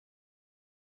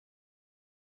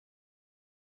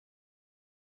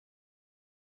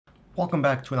Welcome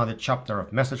back to another chapter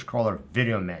of Message Crawler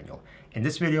Video Manual. In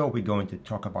this video, we're going to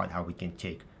talk about how we can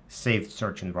take saved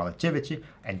search and relativity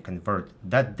and convert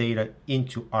that data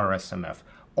into RSMF.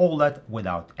 All that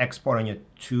without exporting it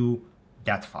to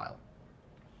that file.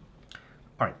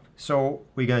 All right, so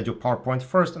we're going to do PowerPoint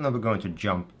first, and then we're going to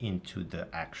jump into the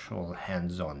actual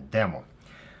hands-on demo.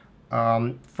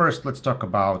 First, let's talk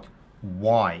about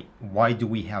why. Why do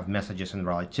we have messages and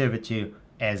relativity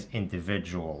as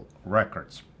individual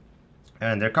records?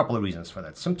 And there are a couple of reasons for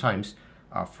that. Sometimes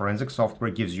forensic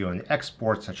software gives you an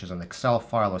export, such as an Excel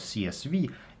file or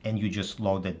CSV, and you just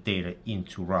load that data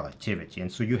into relativity.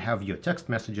 And so you have your text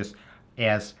messages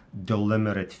as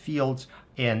delimited fields,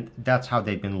 and that's how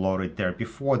they've been loaded there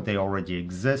before. They already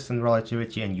exist in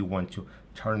relativity, and you want to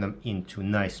turn them into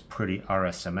nice, pretty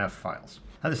RSMF files.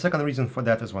 And the second reason for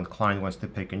that is when client wants to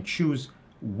pick and choose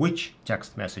which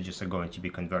text messages are going to be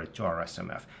converted to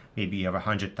RSMF. Maybe you have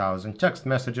 100,000 text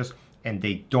messages, and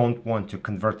they don't want to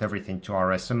convert everything to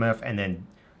RSMF and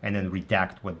then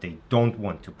redact what they don't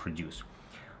want to produce.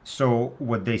 So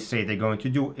what they say they're going to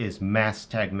do is mass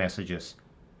tag messages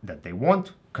that they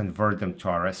want, convert them to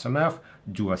RSMF,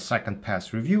 do a second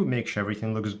pass review, make sure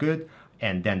everything looks good,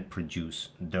 and then produce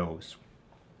those.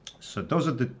 So those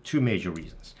are the two major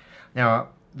reasons. Now,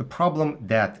 the problem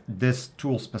that this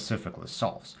tool specifically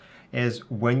solves is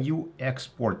when you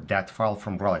export that file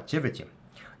from relativity,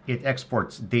 it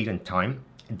exports date and time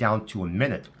down to a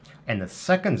minute, and the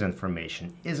seconds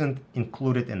information isn't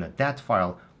included in the DAT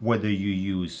file, whether you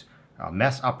use a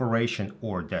mass operation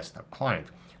or desktop client.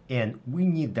 And we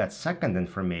need that second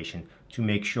information to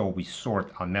make sure we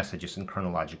sort our messages in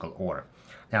chronological order.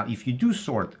 Now, if you do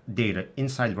sort data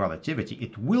inside relativity,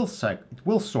 it will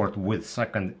sort with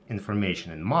second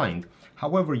information in mind.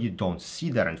 However, you don't see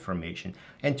that information.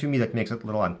 And to me, that makes it a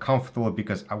little uncomfortable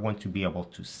because I want to be able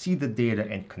to see the data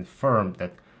and confirm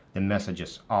that the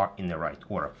messages are in the right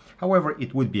order. However,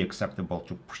 it would be acceptable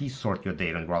to pre-sort your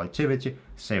data in relativity,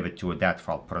 save it to a DAT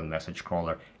file, put on message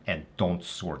crawler, and don't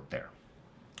sort there.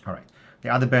 All right. The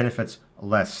other benefits,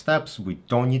 less steps. We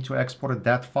don't need to export a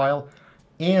DAT file,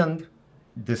 and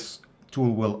this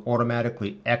tool will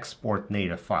automatically export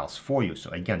native files for you.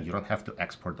 So again, you don't have to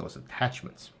export those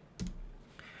attachments.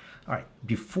 All right,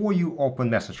 before you open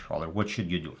Message Crawler, what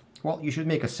should you do? Well, you should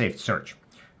make a saved search,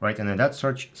 right? And in that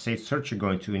saved search, you're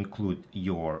going to include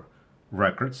your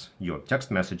records, your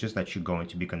text messages that you're going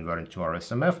to be converting to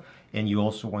RSMF, and you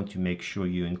also want to make sure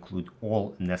you include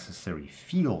all necessary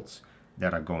fields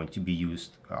that are going to be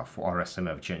used for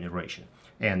RSMF generation.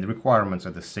 And the requirements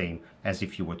are the same as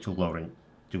if you were to load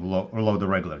a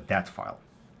regular DAT file.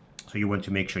 So you want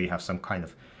to make sure you have some kind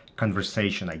of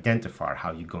conversation identifier,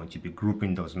 how you're going to be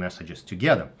grouping those messages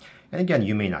together. And again,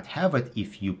 you may not have it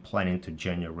if you're planning to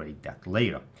generate that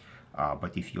later.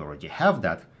 But if you already have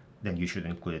that, then you should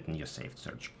include it in your saved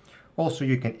search. Also,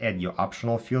 you can add your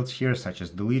optional fields here, such as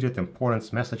deleted,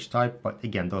 importance, message type, but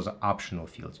again, those are optional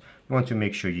fields. You want to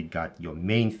make sure you got your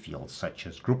main fields, such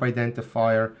as group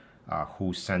identifier,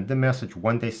 who sent the message,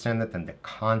 when they send it, and the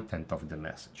content of the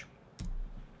message.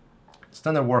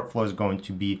 Standard workflow is going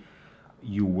to be,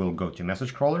 you will go to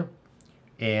Message Crawler,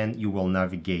 and you will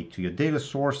navigate to your data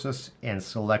sources and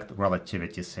select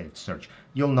Relativity Saved Search.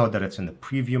 You'll know that it's in the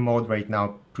preview mode right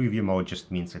now. Preview mode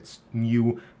just means it's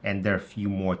new, and there are a few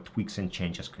more tweaks and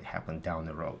changes could happen down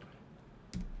the road.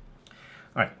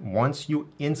 All right, once you're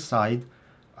inside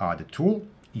the tool,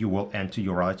 you will enter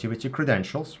your Relativity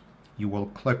credentials. You will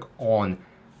click on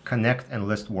Connect and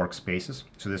List Workspaces.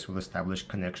 So this will establish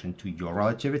connection to your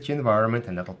Relativity environment,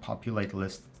 and that'll populate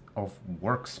lists of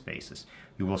workspaces.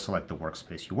 You will select the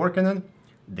workspace you're working in,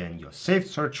 then your saved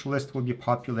search list will be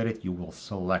populated. You will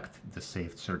select the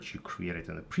saved search you created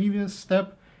in the previous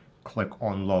step, click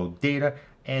on Load Data,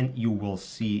 and you will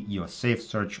see your saved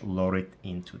search loaded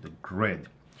into the grid.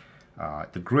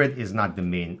 The grid is not the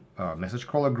main Message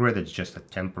Crawler grid, it's just a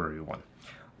temporary one.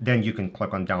 Then you can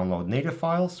click on Download Native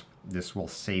Files. This will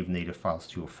save native files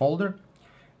to a folder.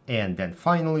 And then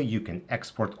finally, you can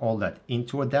export all that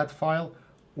into a DAT file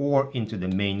or into the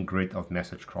main grid of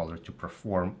Message Crawler to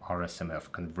perform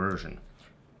RSMF conversion.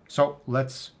 So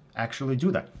let's actually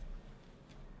do that.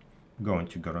 I'm going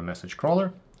to go to Message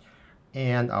Crawler,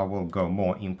 and I will go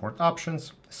More Import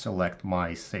Options, select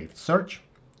my saved search.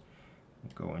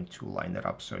 I'm going to line it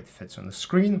up so it fits on the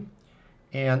screen.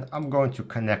 And I'm going to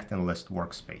connect and list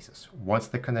workspaces. Once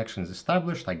the connection is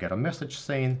established, I get a message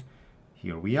saying,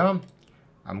 here we are.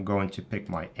 I'm going to pick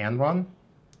my end run.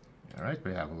 All right,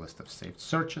 we have a list of saved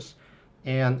searches,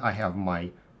 and I have my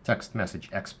text message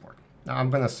export. Now I'm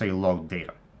going to say load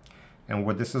data. And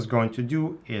what this is going to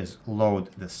do is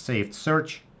load the saved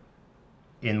search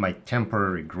in my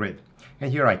temporary grid.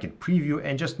 And here I can preview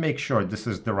and just make sure this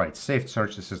is the right saved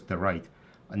search, this is the right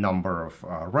number of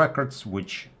records,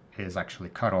 which is actually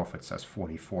cut off. It says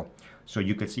 44. So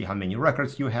you can see how many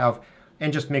records you have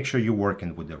and just make sure you're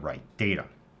working with the right data.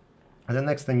 And the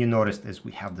next thing you noticed is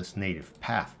we have this native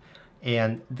path.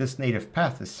 And this native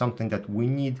path is something that we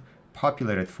need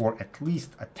populated for at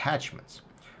least attachments.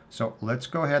 So let's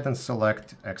go ahead and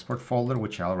select export folder,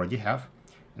 which I already have.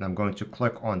 And I'm going to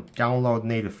click on download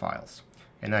native files.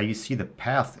 And now you see the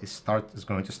path is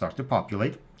going to start to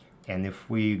populate. And if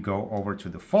we go over to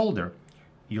the folder,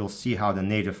 you'll see how the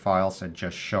native files are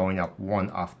just showing up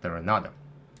one after another.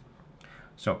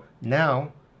 So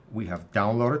now we have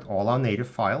downloaded all our native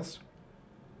files.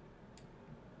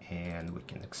 And we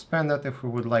can expand that if we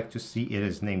would like to see. It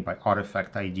is named by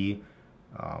artifact ID.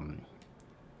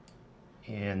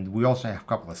 And we also have a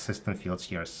couple of system fields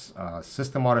here,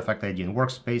 system artifact ID and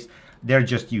workspace. They're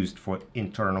just used for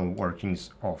internal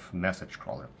workings of message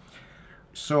crawler.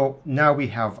 So now we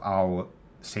have our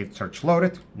saved search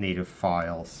loaded, native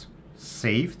files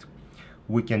saved.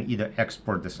 We can either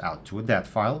export this out to a DAT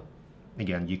file.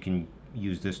 Again, you can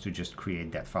use this to just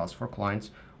create DAT files for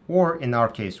clients. Or in our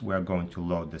case, we're going to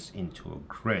load this into a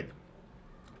grid.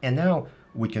 And now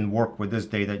we can work with this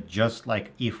data just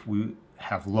like if we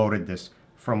have loaded this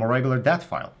from a regular DAT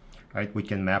file, right? We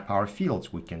can map our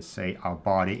fields. We can say our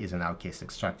body is in our case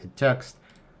extracted text.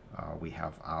 We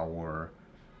have our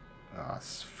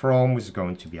from is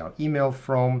going to be our email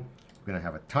from. We're going to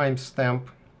have a timestamp.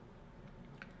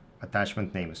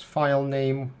 Attachment name is file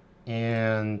name,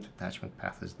 and attachment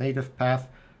path is native path,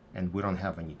 and we don't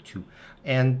have any to.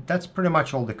 And that's pretty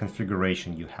much all the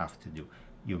configuration you have to do.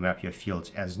 You map your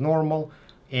fields as normal,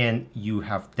 and you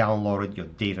have downloaded your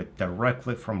data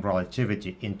directly from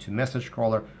Relativity into message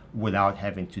crawler without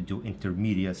having to do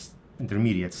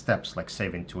intermediate steps like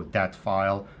saving to a DAT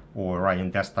file or writing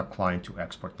desktop client to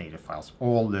export native files.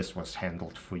 All this was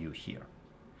handled for you here.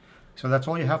 So that's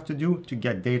all you have to do to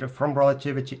get data from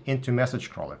Relativity into message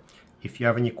crawler. If you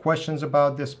have any questions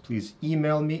about this, please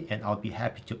email me and I'll be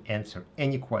happy to answer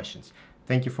any questions.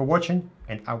 Thank you for watching,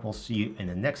 and I will see you in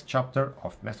the next chapter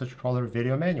of Message Crawler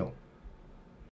Video Manual.